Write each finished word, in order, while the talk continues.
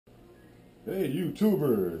Hey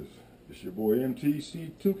YouTubers, it's your boy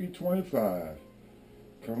MTC Tukey 25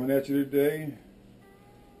 coming at you today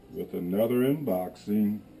with another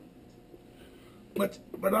unboxing. But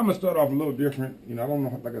I'm gonna start off a little different. I don't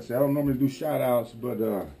know, like I said, I don't normally do shout outs, but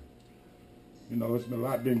it's been a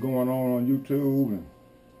lot been going on YouTube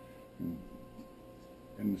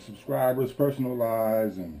and the subscribers' personal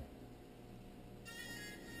lives and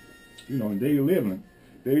in daily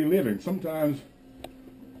living. Sometimes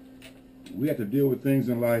we have to deal with things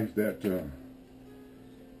in life that a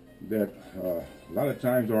lot of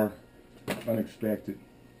times are unexpected.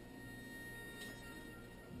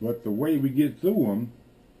 But the way we get through them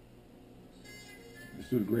is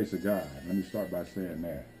through the grace of God. Let me start by saying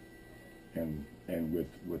that, and with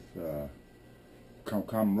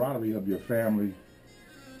camaraderie of your family,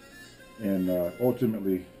 and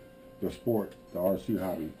ultimately the sport, the RC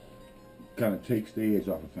hobby, kind of takes the edge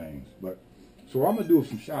off of things. But so I'm gonna do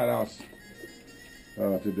some shout outs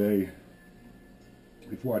today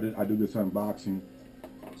before I do this unboxing,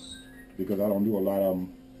 because I don't do a lot of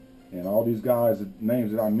them, and all these guys, the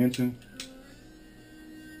names that I mentioned,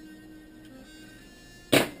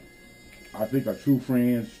 I think are true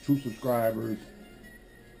friends, true subscribers,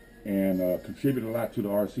 and contribute a lot to the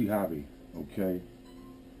RC hobby. Okay,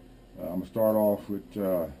 I'm gonna start off with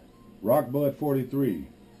Rockbud 43,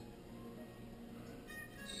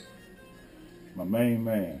 my main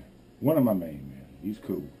man, one of my main men. He's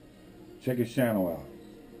cool. Check his channel out.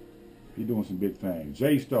 He's doing some big things.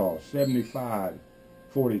 J-Star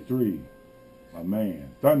 7543, my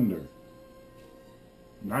man. Thunder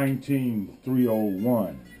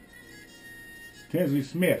 19301. Tinsley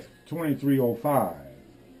Smith 2305.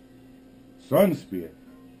 Sunspit.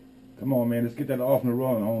 Come on, man. Let's get that off and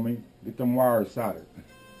rolling, homie. Get them wires soldered.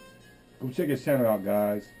 Go check his channel out,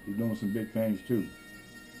 guys. He's doing some big things too.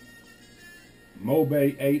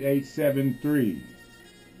 Mobay 8873.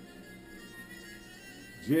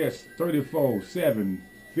 Jess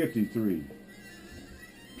 34753.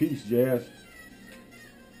 Peace, Jess.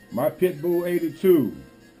 My Pitbull 82.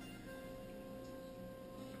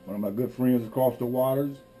 One of my good friends across the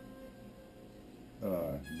waters.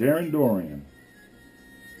 Darren Dorian.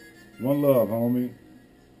 One love, homie.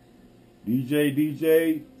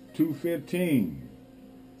 DJ 215.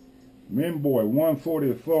 Memboy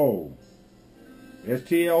 144.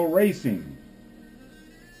 STL Racing.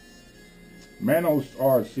 Manos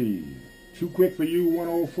RC. Too Quick For You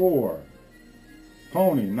 104.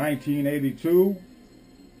 Pony 1982.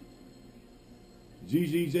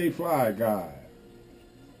 GGJ Fly Guy.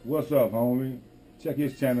 What's up, homie? Check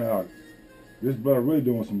his channel out. This brother really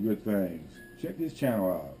doing some good things. Check his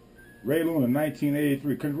channel out. Ray Luna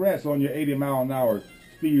 1983. Congrats on your 80-mile-an-hour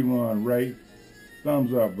speed run, Ray.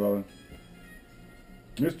 Thumbs up, brother.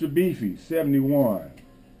 Mr. Beefy 71.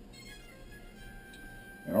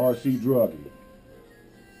 And RC Druggy.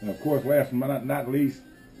 And of course, last but not least,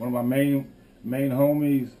 one of my main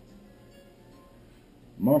homies,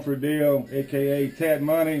 Mumford Dale, aka Tat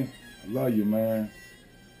Money. I love you, man.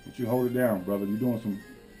 But you hold it down, brother. You're doing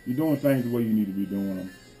things the way you need to be doing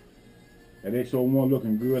them. That X01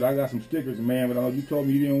 looking good. I got some stickers, man, but I know you told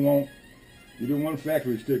me you didn't want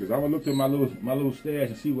factory stickers. I'm gonna look at my little stash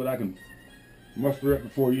and see what I can muster up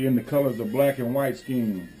before you in the colors of black and white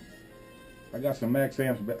scheme. I got some Max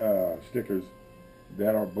Amps stickers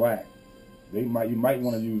that are black. You might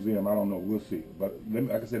want to use them. I don't know. We'll see. But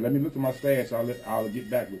like I said, let me look at my stash. I'll get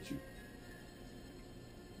back with you.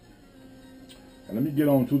 And let me get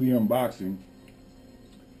on to the unboxing.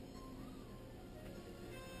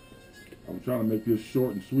 I'm trying to make this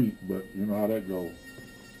short and sweet, but you know how that goes.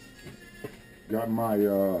 Got my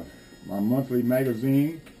my monthly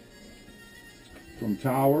magazine from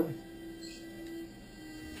Tower,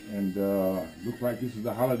 and looks like this is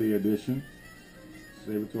the holiday edition.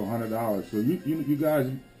 Save it to $100. So you guys,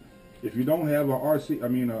 if you don't have a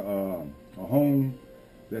home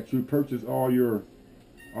that you purchase all your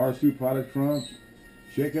RC products from,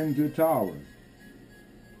 check into Tower.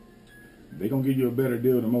 They gonna give you a better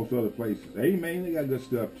deal than most other places. They got good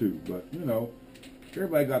stuff too, but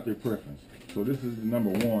everybody got their preference. So this is the number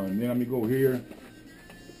one. Then let me go here.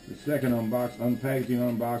 The second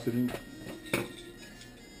unboxing.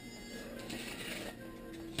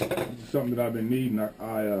 This is something that I've been needing.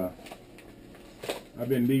 I've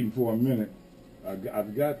been needing for a minute.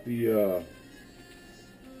 I've got the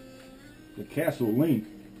Castle Link.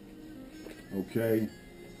 Okay,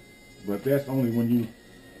 but that's only when you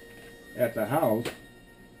at the house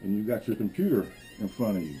and you got your computer in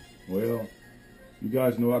front of you. Well, you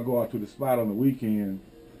guys know I go out to the spot on the weekend,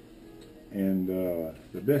 and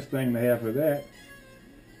the best thing to have for that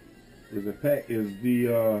is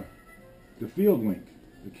the the Field Link,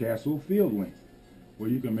 the Castle Field Link, where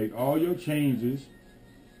you can make all your changes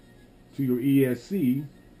to your ESC,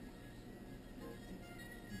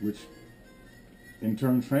 which in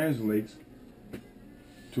turn translates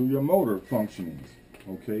to your motor functionings.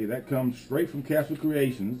 Okay, that comes straight from Castle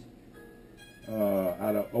Creations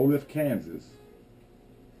out of Olathe, Kansas.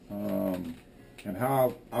 And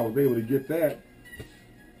how I was able to get that,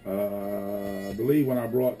 I believe when I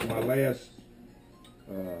brought my last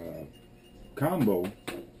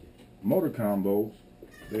motor combo,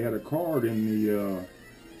 they had a card in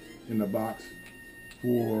the box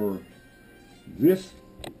for this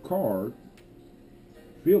card,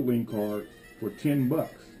 Field Link card, for $10.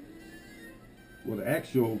 Well, the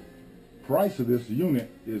actual price of this unit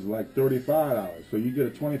is like $35, so you get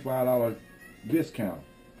a $25 discount.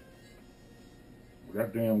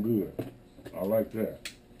 That's damn good. I like that.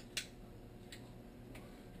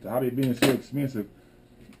 The hobby being so expensive,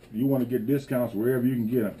 you want to get discounts wherever you can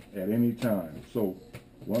get them at any time. So,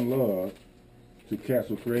 one love to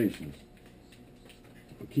Castle Creations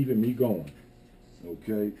for keeping me going.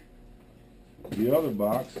 Okay. The other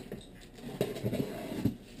box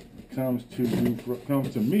comes to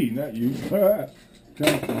me, not you.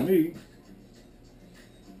 Comes to me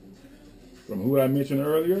from who I mentioned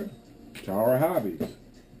earlier, Tower Hobbies.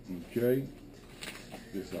 Okay.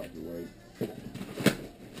 Get this out the way.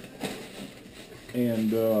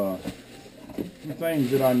 And some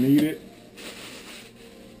things that I needed.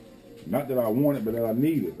 Not that I wanted, but that I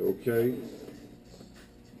needed, okay?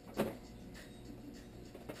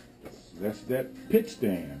 That's that pit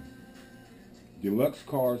stand. Deluxe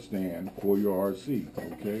car stand for your RC,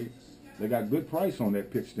 okay? They got good price on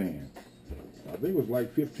that pit stand. I think it was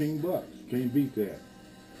like $15. Can't beat that.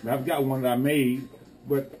 Now, I've got one that I made,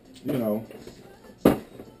 but, you know,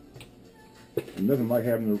 nothing like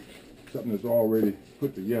having something that's already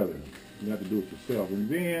put together. You have to do it yourself. And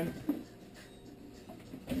then,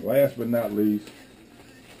 last but not least,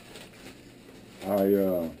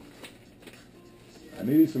 I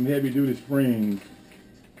needed some heavy-duty springs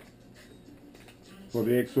for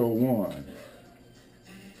the X01.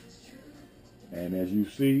 And as you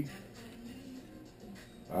see,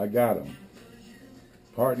 I got them.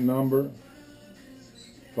 Part number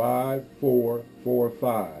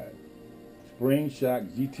 5445. Spring Shock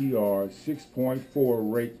GTR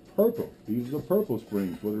 6.4 rate purple. These are the purple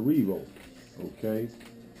springs for the Revo. Okay.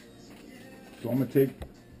 So I'm going to take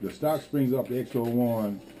the stock springs off the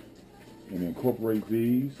X01 and incorporate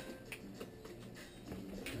these.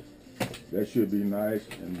 That should be nice.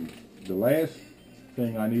 And the last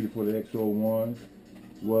thing I needed for the X01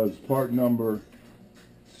 was part number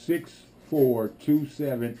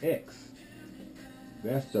 6427X.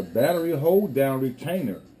 That's the battery hold down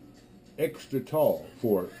retainer. Extra tall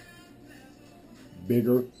for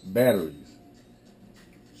bigger batteries.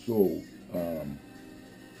 So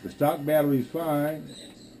the stock battery is fine,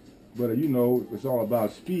 but you know, it's all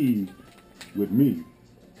about speed with me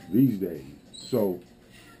these days. So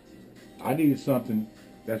I needed something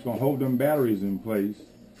that's going to hold them batteries in place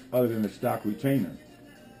other than the stock retainer.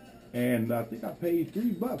 And I think I paid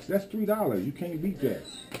 $3. That's $3. You can't beat that.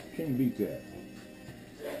 Can't beat that.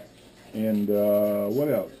 And what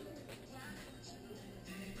else?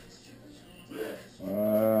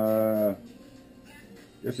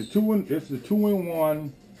 It's a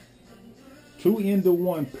two-in-one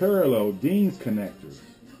parallel Dean's connectors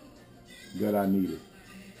that I needed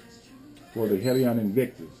for the Helion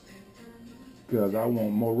Invictus, because I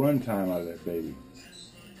want more runtime out of that baby.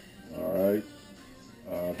 All right.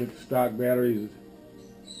 I think the stock batteries,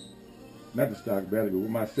 not the stock battery, but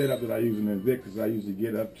with my setup that I use in the Invictus, I usually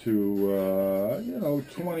get up to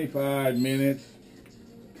 25 minutes.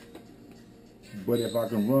 But if I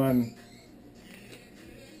can run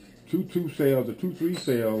two 3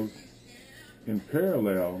 cells in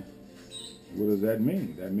parallel, what does that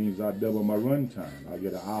mean? That means I double my run time. I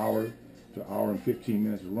get an hour to hour and 15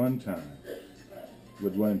 minutes of run time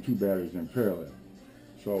with running 2 batteries in parallel.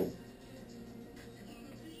 So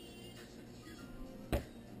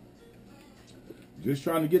just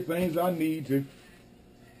trying to get things I need to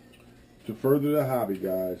further the hobby,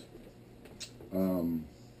 guys.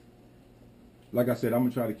 Like I said, I am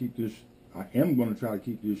going to try to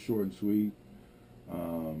keep this short and sweet.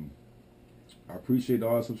 I appreciate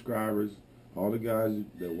all the subscribers, all the guys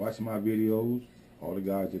that watch my videos, all the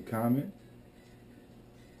guys that comment,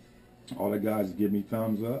 all the guys that give me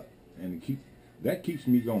thumbs up, and that keeps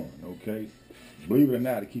me going, okay? Believe it or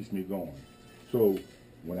not, it keeps me going. So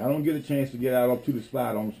when I don't get a chance to get out up to the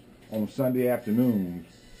spot on Sunday afternoons,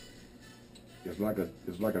 it's like a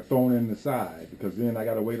thorn in the side, because then I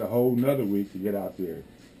got to wait a whole nother week to get out there.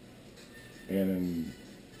 And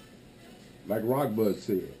like Rock Bud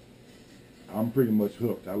said, I'm pretty much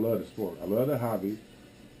hooked. I love the sport. I love the hobby.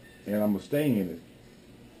 And I'm going to stay in it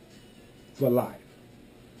for life.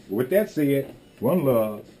 With that said, one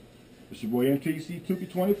love. It's your boy MTC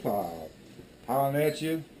 2K25. Hollering at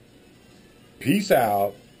you. Peace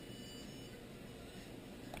out.